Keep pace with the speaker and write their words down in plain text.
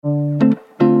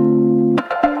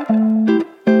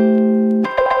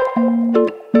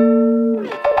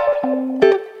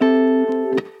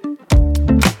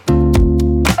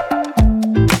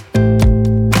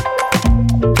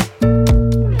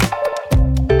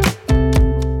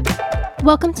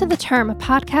Welcome to The Term, a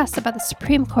podcast about the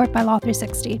Supreme Court by Law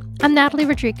 360. I'm Natalie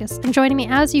Rodriguez, and joining me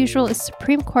as usual is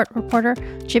Supreme Court reporter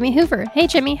Jimmy Hoover. Hey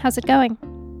Jimmy, how's it going?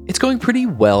 It's going pretty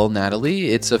well,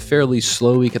 Natalie. It's a fairly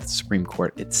slow week at the Supreme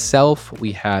Court itself.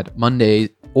 We had Monday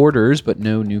orders, but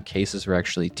no new cases were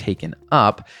actually taken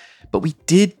up. But we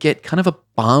did get kind of a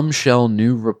bombshell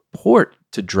new report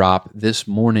to drop this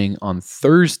morning on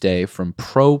Thursday from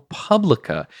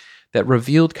ProPublica that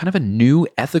revealed kind of a new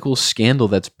ethical scandal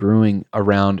that's brewing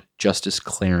around Justice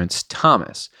Clarence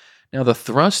Thomas. Now, the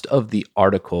thrust of the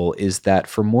article is that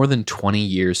for more than 20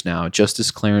 years now,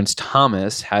 Justice Clarence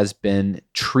Thomas has been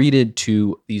treated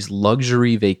to these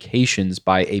luxury vacations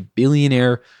by a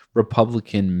billionaire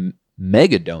Republican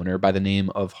mega donor by the name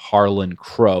of Harlan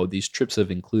Crow. These trips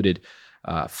have included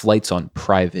flights on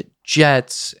private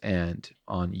jets and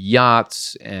on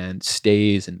yachts and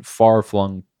stays in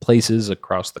far-flung places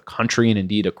across the country and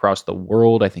indeed across the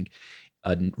world. I think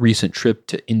a recent trip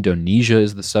to Indonesia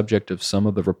is the subject of some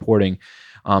of the reporting,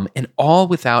 and all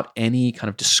without any kind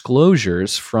of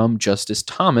disclosures from Justice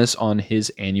Thomas on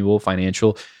his annual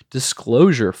financial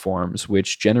disclosure forms,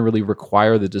 which generally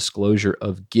require the disclosure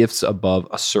of gifts above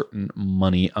a certain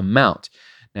money amount.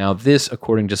 Now, this,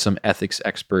 according to some ethics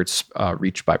experts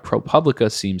reached by ProPublica,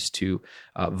 seems to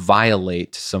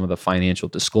violate some of the financial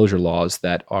disclosure laws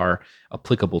that are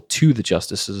applicable to the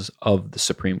justices of the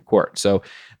Supreme Court. So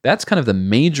that's kind of the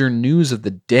major news of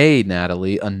the day,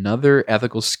 Natalie, another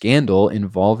ethical scandal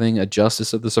involving a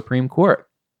justice of the Supreme Court.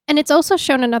 And it's also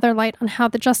shown another light on how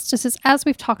the justices, as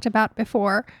we've talked about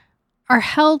before, are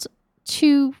held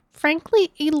to,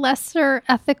 frankly, a lesser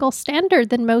ethical standard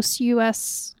than most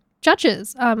U.S.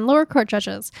 judges, lower court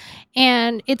judges.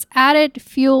 And it's added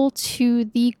fuel to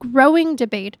the growing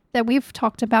debate that we've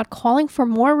talked about calling for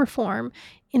more reform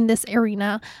in this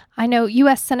arena. I know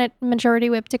U.S. Senate Majority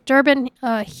Whip Dick Durbin,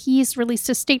 he's released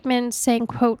a statement saying,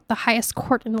 quote, the highest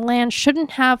court in the land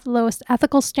shouldn't have the lowest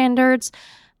ethical standards,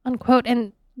 unquote.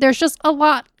 And there's just a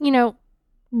lot,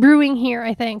 brewing here,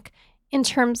 I think, in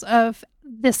terms of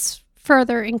this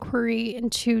further inquiry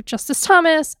into Justice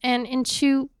Thomas and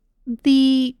into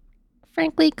the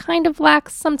frankly kind of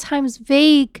lax, sometimes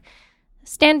vague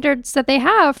standards that they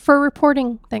have for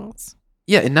reporting things.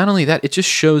 Yeah, and not only that, it just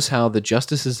shows how the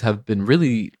justices have been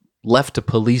really left to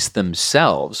police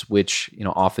themselves, which,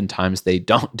 oftentimes they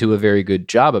don't do a very good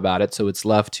job about it. So it's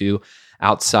left to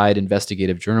outside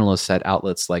investigative journalists at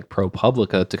outlets like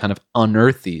ProPublica to kind of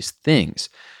unearth these things.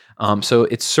 So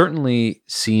it certainly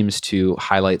seems to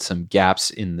highlight some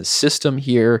gaps in the system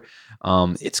here.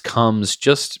 It comes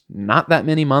just not that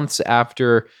many months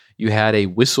after you had a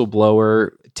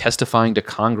whistleblower testifying to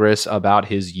Congress about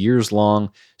his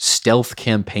years-long stealth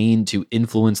campaign to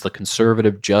influence the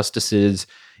conservative justices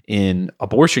in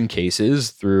abortion cases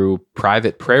through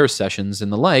private prayer sessions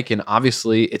and the like. And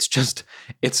obviously,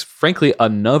 it's frankly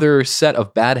another set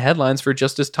of bad headlines for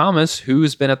Justice Thomas,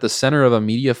 who's been at the center of a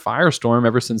media firestorm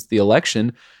ever since the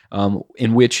election,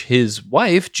 in which his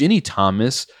wife, Ginny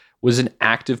Thomas, was an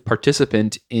active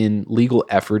participant in legal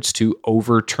efforts to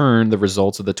overturn the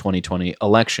results of the 2020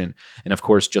 election. And of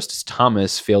course, Justice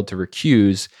Thomas failed to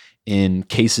recuse in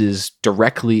cases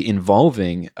directly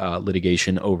involving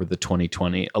litigation over the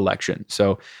 2020 election.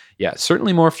 So yeah,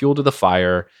 certainly more fuel to the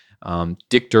fire.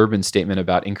 Dick Durbin's statement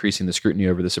about increasing the scrutiny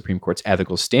over the Supreme Court's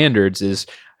ethical standards is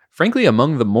frankly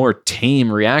among the more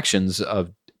tame reactions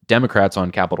of Democrats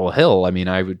on Capitol Hill. I mean,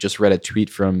 I just read a tweet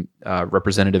from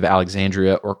Representative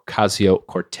Alexandria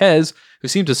Ocasio-Cortez, who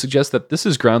seemed to suggest that this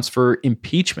is grounds for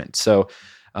impeachment. So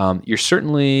you're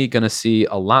certainly going to see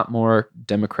a lot more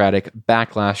Democratic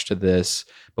backlash to this,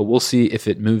 but we'll see if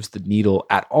it moves the needle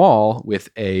at all with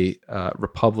a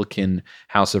Republican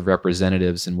House of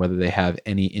Representatives and whether they have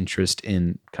any interest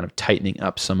in kind of tightening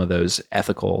up some of those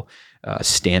ethical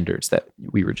standards that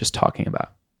we were just talking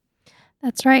about.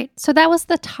 That's right. So that was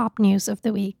the top news of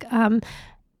the week.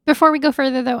 Before we go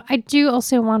further, though, I do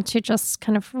also want to just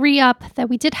kind of re-up that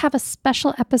we did have a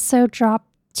special episode drop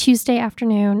Tuesday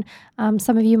afternoon.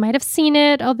 Some of you might have seen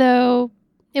it, although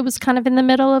it was kind of in the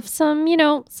middle of some,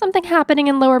 something happening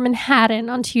in Lower Manhattan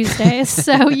on Tuesday,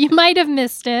 so you might have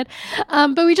missed it.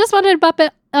 But we just wanted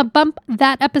to bump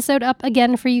that episode up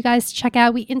again for you guys to check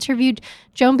out. We interviewed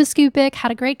Joan Biskupic,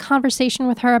 had a great conversation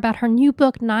with her about her new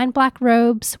book, 9 Black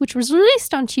Robes, which was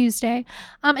released on Tuesday.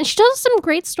 And she told us some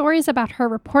great stories about her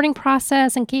reporting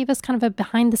process and gave us kind of a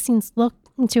behind-the-scenes look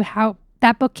into how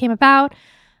that book came about.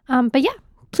 But yeah,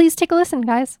 please take a listen,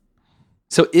 guys.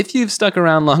 So if you've stuck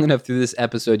around long enough through this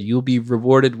episode, you'll be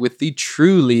rewarded with the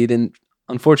true lead. And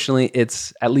unfortunately,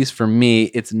 it's, at least for me,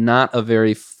 it's not a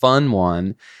very fun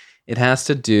one. It has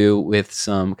to do with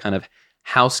some kind of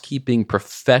housekeeping,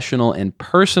 professional, and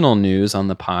personal news on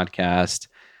the podcast.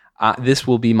 This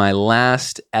will be my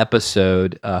last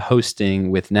episode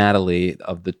hosting with Natalie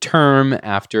of the term.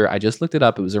 After I just looked it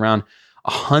up, it was around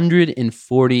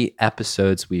 140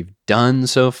 episodes we've done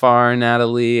so far,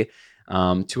 Natalie.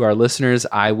 To our listeners,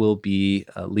 I will be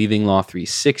leaving Law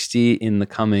 360 in the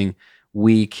coming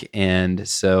week, and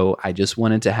so I just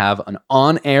wanted to have an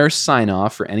on-air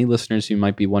sign-off for any listeners who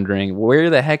might be wondering, where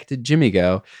the heck did Jimmy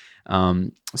go?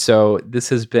 So this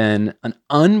has been an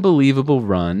unbelievable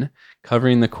run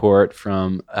covering the court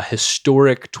from a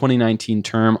historic 2019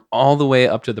 term all the way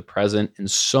up to the present,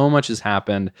 and so much has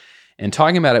happened. And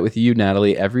talking about it with you,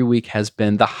 Natalie, every week has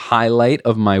been the highlight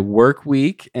of my work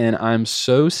week, and I'm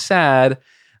so sad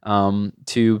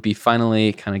to be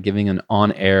finally kind of giving an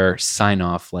on-air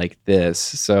sign-off like this.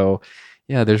 So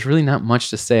yeah, there's really not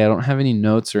much to say. I don't have any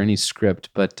notes or any script,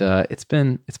 but it's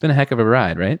been a heck of a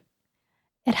ride, right?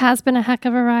 It has been a heck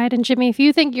of a ride. And Jimmy, if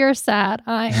you think you're sad,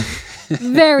 I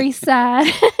am very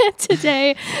sad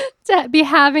today to be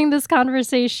having this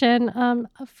conversation.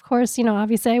 Of course,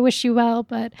 obviously I wish you well,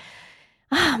 but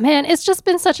man, it's just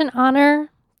been such an honor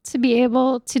to be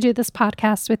able to do this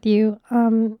podcast with you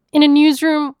in a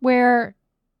newsroom where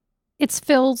it's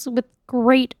filled with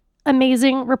great,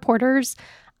 amazing reporters.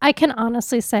 I can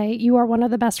honestly say you are one of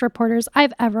the best reporters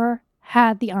I've ever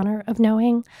had the honor of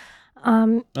knowing.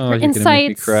 Your insights, gonna make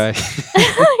me cry.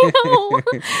 I know.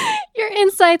 Your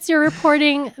insights, your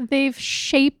reporting, they've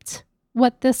shaped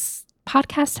what this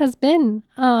podcast has been.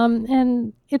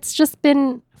 And it's just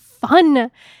been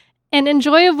fun and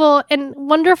enjoyable and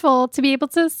wonderful to be able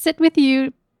to sit with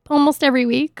you almost every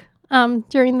week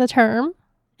during the term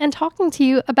and talking to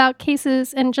you about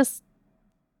cases and just,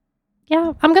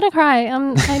 yeah, I'm going to cry.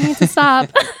 I need to stop.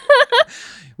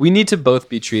 We need to both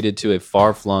be treated to a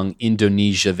far-flung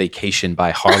Indonesia vacation by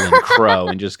Harlan Crow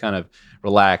and just kind of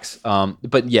relax.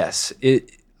 But yes,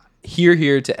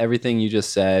 here to everything you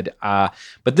just said.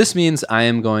 But this means I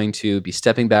am going to be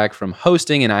stepping back from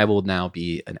hosting, and I will now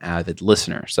be an avid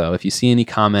listener. So if you see any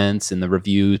comments in the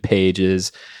review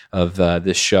pages of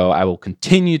this show, I will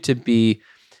continue to be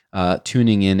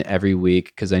tuning in every week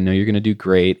because I know you're going to do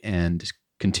great and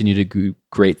continue to do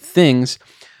great things.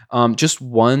 Just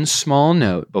one small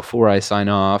note before I sign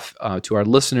off to our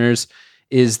listeners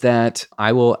is that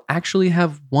I will actually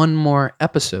have one more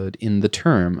episode in the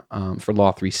term for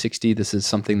Law 360. This is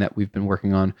something that we've been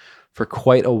working on for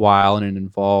quite a while, and it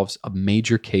involves a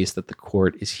major case that the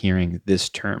court is hearing this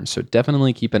term. So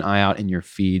definitely keep an eye out in your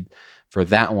feed for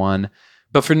that one.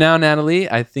 But for now, Natalie,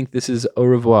 I think this is au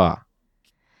revoir.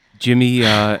 Jimmy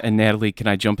and Natalie, can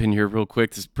I jump in here real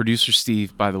quick? This is producer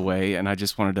Steve, by the way, and I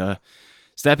just wanted to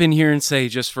step in here and say,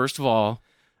 just first of all,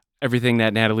 everything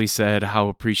that Natalie said, how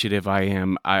appreciative I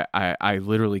am. I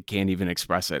literally can't even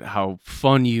express it. How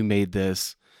fun you made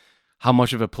this, how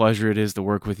much of a pleasure it is to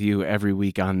work with you every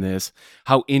week on this,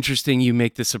 how interesting you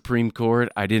make the Supreme Court.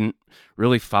 I didn't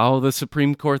really follow the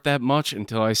Supreme Court that much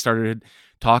until I started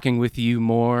talking with you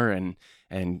more and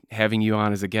having you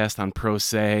on as a guest on Pro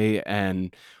Se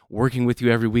and working with you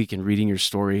every week and reading your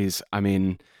stories. I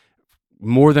mean,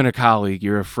 more than a colleague,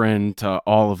 you're a friend to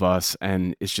all of us,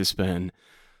 and it's just been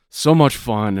so much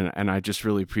fun, and I just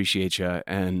really appreciate you.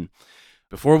 And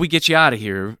before we get you out of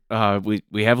here,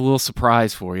 we have a little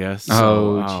surprise for you.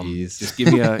 So, geez. Just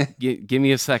give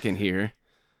me a second here.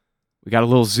 We got a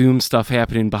little Zoom stuff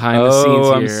happening behind the scenes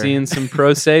here. I'm seeing some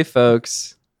Pro Se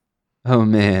folks. Oh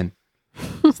man,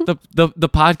 the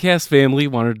podcast family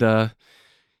wanted to,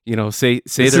 say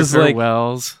their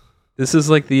farewells. This is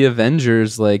like the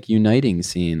Avengers uniting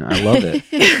scene. I love it.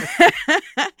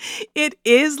 It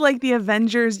is like the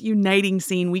Avengers uniting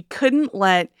scene. We couldn't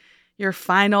let your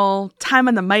final time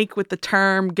on the mic with the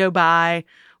term go by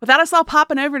without us all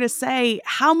popping over to say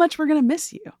how much we're going to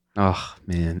miss you. Oh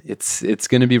man, it's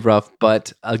going to be rough.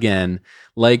 But again,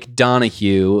 like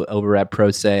Donahue over at Pro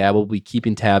Se, I will be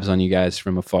keeping tabs on you guys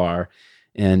from afar.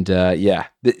 And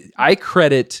I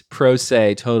credit Pro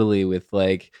Se totally with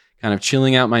kind of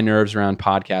chilling out my nerves around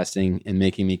podcasting and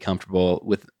making me comfortable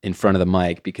in front of the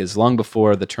mic, because long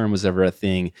before the term was ever a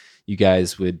thing, you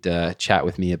guys would chat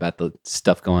with me about the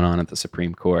stuff going on at the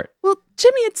Supreme Court. Well,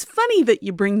 Jimmy, it's funny that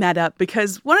you bring that up,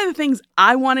 because one of the things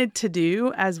I wanted to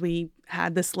do as we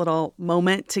had this little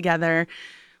moment together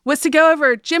was to go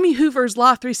over Jimmy Hoover's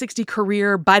Law 360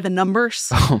 career by the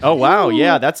numbers. Oh wow,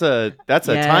 yeah, that's a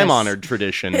time-honored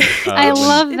tradition. I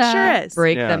love that. It sure is.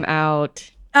 Break them out.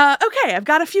 Okay, I've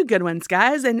got a few good ones,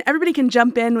 guys, and everybody can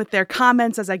jump in with their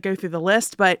comments as I go through the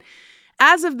list, but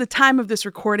as of the time of this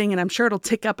recording, and I'm sure it'll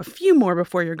tick up a few more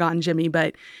before you're gone, Jimmy,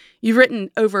 but you've written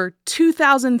over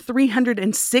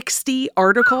 2,360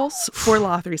 articles for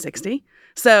Law 360.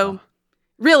 So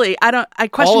really, I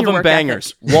question all of your them work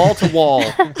bangers, ethic. wall to wall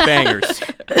bangers.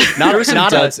 Not a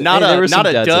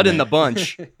dud in the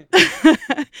bunch.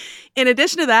 In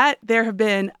addition to that, there have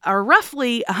been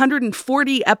roughly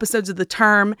 140 episodes of The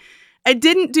Term. I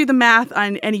didn't do the math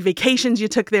on any vacations you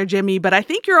took there, Jimmy, but I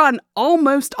think you're on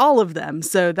almost all of them.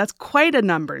 So that's quite a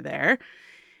number there.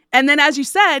 And then, as you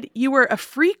said, you were a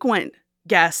frequent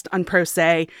guest on Pro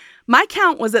Se. My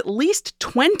count was at least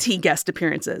 20 guest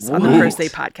appearances on the Pro Se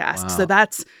podcast. Wow. So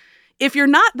that's, if you're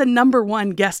not the number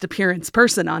one guest appearance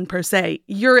person on Pro Se,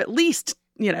 you're at least,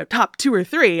 top 2 or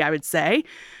 3, I would say.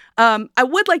 I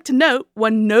would like to note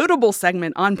one notable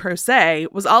segment on Pro Se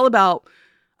was all about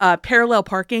parallel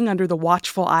parking under the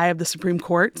watchful eye of the Supreme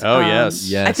Court. Oh,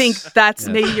 yes. I think that's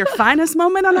maybe your finest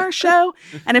moment on our show.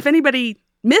 And if anybody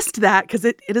missed that, because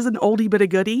it is an oldie but a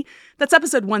goodie, that's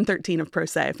episode 113 of Pro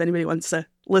Se, if anybody wants to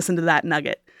listen to that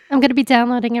nugget. I'm going to be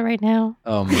downloading it right now.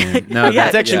 Oh, man. No,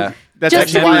 Yeah. That's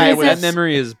actually why that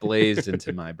memory is blazed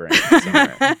into my brain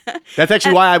somewhere. That's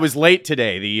actually why I was late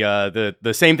today.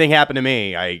 The same thing happened to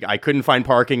me. I couldn't find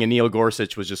parking, and Neil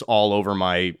Gorsuch was just all over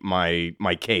my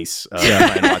case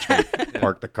trying to watch me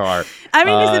park the car. I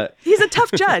mean, he's a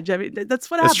tough judge. I mean,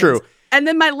 that's what happens. That's true. And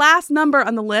then my last number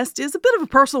on the list is a bit of a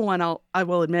personal one, I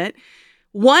will admit.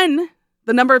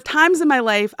 The number of times in my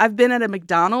life I've been at a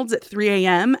McDonald's at 3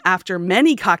 a.m. after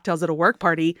many cocktails at a work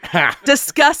party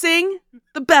discussing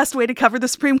the best way to cover the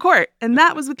Supreme Court. And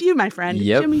that was with you, my friend,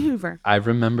 Jimmy Hoover. I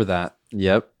remember that.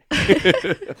 Yep.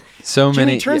 So Jimmy,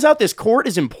 many. Turns out this court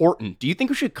is important. Do you think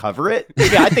we should cover it?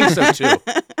 Yeah, I think so too.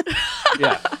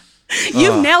 Yeah.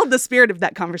 You nailed the spirit of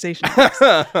that conversation.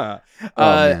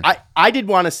 I did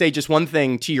want to say just one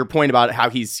thing to your point about how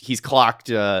he's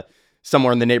clocked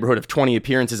somewhere in the neighborhood of 20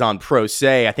 appearances on Pro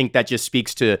Se. I think that just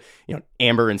speaks to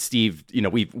Amber and Steve.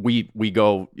 We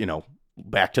go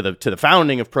back to the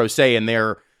founding of Pro Se, and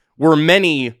there were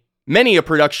many a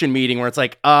production meeting where it's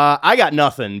like, I got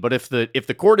nothing, but if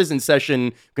the court is in session,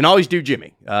 you can always do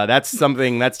Jimmy. That's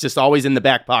something that's just always in the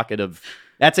back pocket of.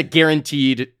 That's a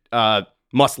guaranteed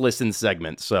must listen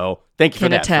segment. So thank you for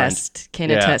that.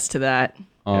 Can attest to that.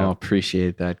 Oh,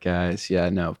 appreciate that, guys. Yeah,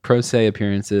 no, Pro Se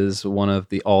appearances, one of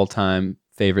the all-time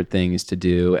favorite things to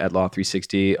do at Law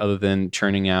 360, other than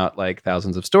churning out like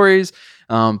thousands of stories.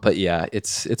 But yeah,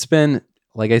 it's been,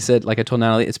 like I said, like I told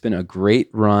Natalie, it's been a great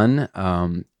run.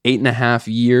 8.5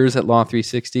 years at Law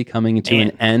 360, coming to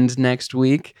an end next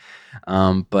week.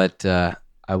 But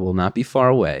I will not be far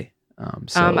away.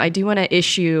 I do want to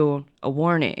issue a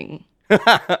warning.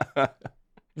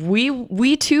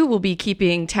 We too will be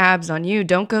keeping tabs on you.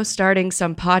 Don't go starting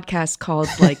some podcast called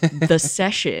like The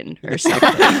Session or something.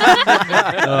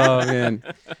 Oh man.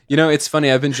 It's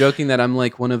funny. I've been joking that I'm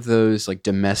like one of those like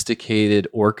domesticated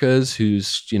orcas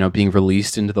who's, being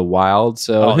released into the wild.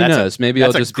 So who knows? Maybe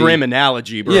I'll just be a grim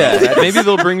analogy, bro. Yeah, maybe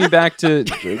they'll bring me back to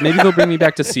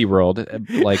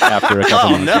SeaWorld like after a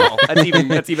couple months. Oh no.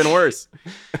 That's even worse.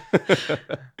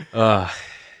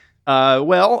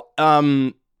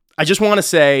 I just want to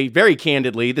say very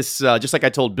candidly, this just like I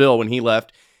told Bill when he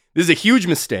left, this is a huge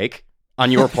mistake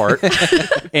on your part.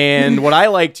 And what I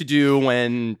like to do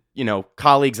when,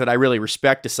 colleagues that I really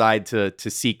respect decide to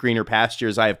seek greener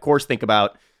pastures, I of course think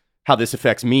about how this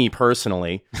affects me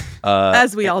personally.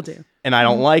 As we all do. And I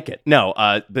don't like it. No,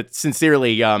 but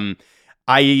sincerely, Jimmy,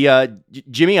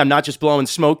 I'm not just blowing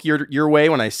smoke your way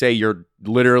when I say you're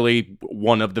literally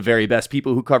one of the very best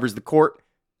people who covers the court.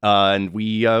 And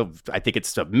I think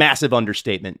it's a massive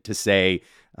understatement to say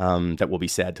that we'll be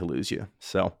sad to lose you.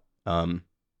 So,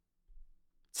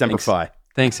 Semper Fi.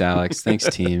 Thanks, Alex. Thanks,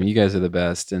 team. You guys are the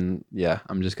best. And yeah,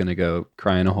 I'm just going to go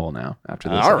cry in a hole now after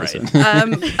this episode.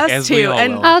 Right. Us As too.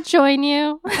 And I'll join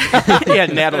you. Yeah,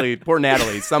 Natalie. Poor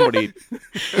Natalie. Somebody.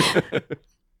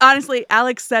 Honestly,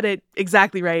 Alex said it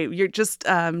exactly right. You're just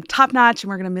top notch, and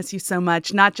we're going to miss you so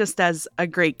much, not just as a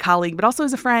great colleague, but also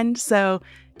as a friend. So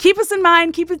keep us in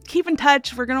mind, keep in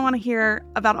touch. We're going to want to hear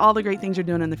about all the great things you're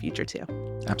doing in the future too.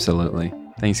 Absolutely.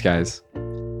 Thanks, guys.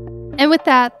 And with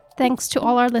that, thanks to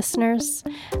all our listeners.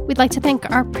 We'd like to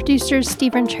thank our producers,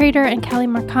 Stephen Trader and Kelly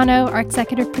Marcano, our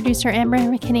executive producer, Amber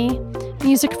McKinney.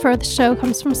 Music for the show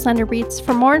comes from Slender Beats.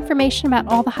 For more information about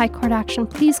all the high court action,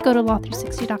 please go to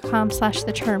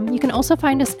law360.com/the term. You can also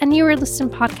find us anywhere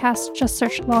listed in podcasts. Just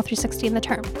search Law 360 in the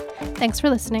term. Thanks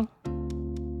for listening.